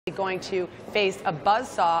going to face a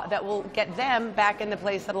buzzsaw that will get them back in the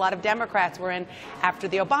place that a lot of Democrats were in after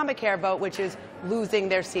the Obamacare vote, which is losing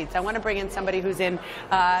their seats. I want to bring in somebody who's in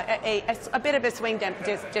a bit of a swing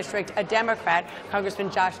district, a Democrat, Congressman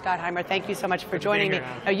Josh Gottheimer. Thank you so much for joining me.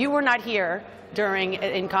 Now, you were not here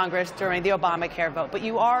in Congress during the Obamacare vote, but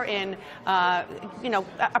you are in, a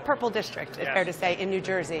purple district, it's fair to say, in New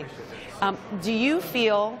Jersey. Do you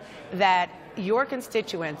feel that your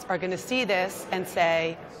constituents are going to see this and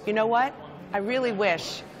say, you know what, I really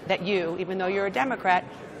wish that you, even though you're a Democrat,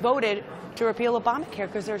 voted to repeal Obamacare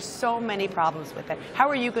because there's so many problems with it? How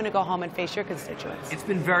are you going to go home and face your constituents? It's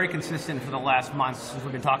been very consistent for the last months since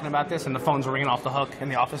we've been talking about this, and the phones are ringing off the hook in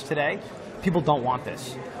the office today. People don't want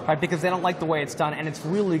this, right? Because they don't like the way it's done, and it's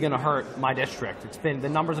really going to hurt my district. The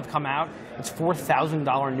numbers have come out. It's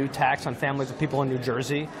 $4,000 new tax on families of people in New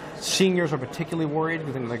Jersey. Seniors are particularly worried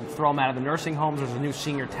because they're going to throw them out of the nursing homes. There's a new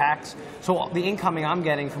senior tax. So the incoming I'm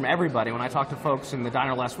getting from everybody, when I talked to folks in the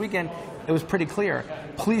diner last weekend, it was pretty clear.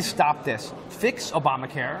 Please stop this. Fix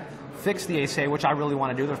Obamacare. Fix the ACA, which I really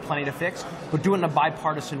want to do. There's plenty to fix, but do it in a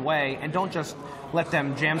bipartisan way, and don't just let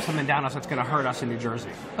them jam something down us that's going to hurt us in New Jersey.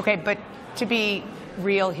 Okay, but to be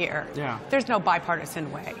real here, there's no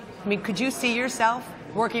bipartisan way. I mean, could you see yourself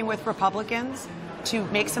working with Republicans to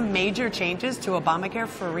make some major changes to Obamacare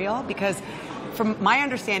for real? Because from my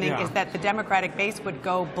understanding is that the Democratic base would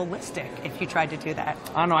go ballistic if you tried to do that.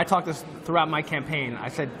 I don't know. I talked this throughout my campaign. I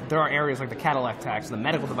said there are areas like the Cadillac tax, the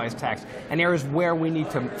medical device tax, and areas where we need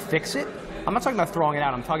to fix it. I'm not talking about throwing it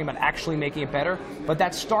out. I'm talking about actually making it better. But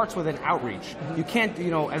that starts with an outreach. You can't,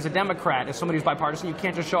 as a Democrat, as somebody who's bipartisan, you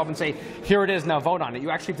can't just show up and say, here it is, now vote on it. You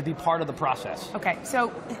actually have to be part of the process. Okay,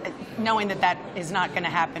 so knowing that that is not going to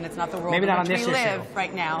happen, it's not the world in which we live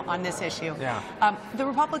right now on this issue. The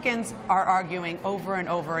Republicans are arguing over and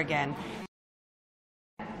over again.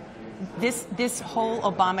 This whole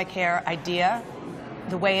Obamacare idea,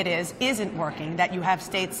 the way it is, isn't working, that you have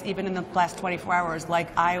states, even in the last 24 hours, like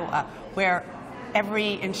Iowa, where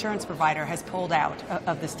every insurance provider has pulled out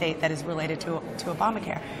of the state that is related to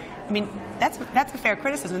Obamacare. I mean, that's a fair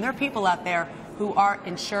criticism. There are people out there who are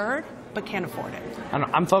insured but can't afford it.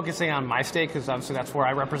 I'm focusing on my state because obviously that's where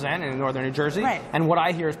I represent, in northern New Jersey. Right. And what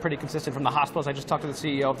I hear is pretty consistent from the hospitals. I just talked to the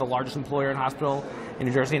CEO of the largest employer in hospital in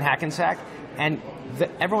New Jersey, in Hackensack, and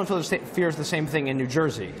everyone fears the same thing in New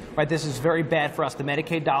Jersey. Right? This is very bad for us. The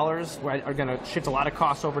Medicaid dollars are going to shift a lot of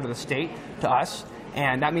costs over to the state, to us,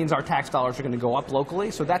 and that means our tax dollars are going to go up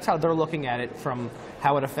locally. So that's how they're looking at it from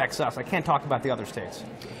how it affects us. I can't talk about the other states.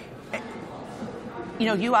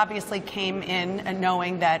 You obviously came in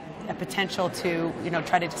knowing that a potential to,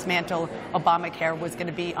 try to dismantle Obamacare was going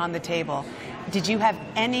to be on the table. Did you have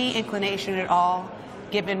any inclination at all,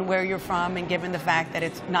 given where you're from and given the fact that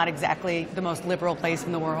it's not exactly the most liberal place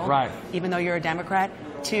in the world, even though you're a Democrat,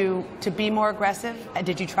 to be more aggressive?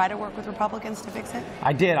 Did you try to work with Republicans to fix it?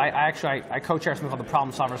 I did. I co-chair something called the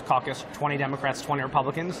Problem Solvers Caucus, 20 Democrats, 20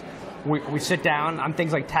 Republicans. We sit down on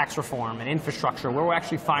things like tax reform and infrastructure, where we're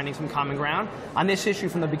actually finding some common ground. On this issue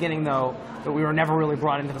from the beginning, though, that we were never really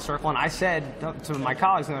brought into the circle, and I said to my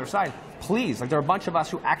colleagues on the other side, please, there are a bunch of us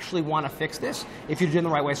who actually want to fix this if you do it in the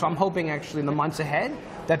right way. So I'm hoping actually in the months ahead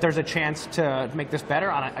that there's a chance to make this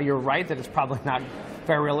better. You're right that it's probably not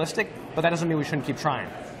very realistic, but that doesn't mean we shouldn't keep trying.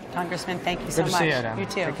 Congressman, thank you so much. Good to see you, Dan. You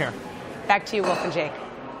too. Take care. Back to you, Wolf and Jake.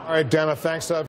 All right, Dana, thanks.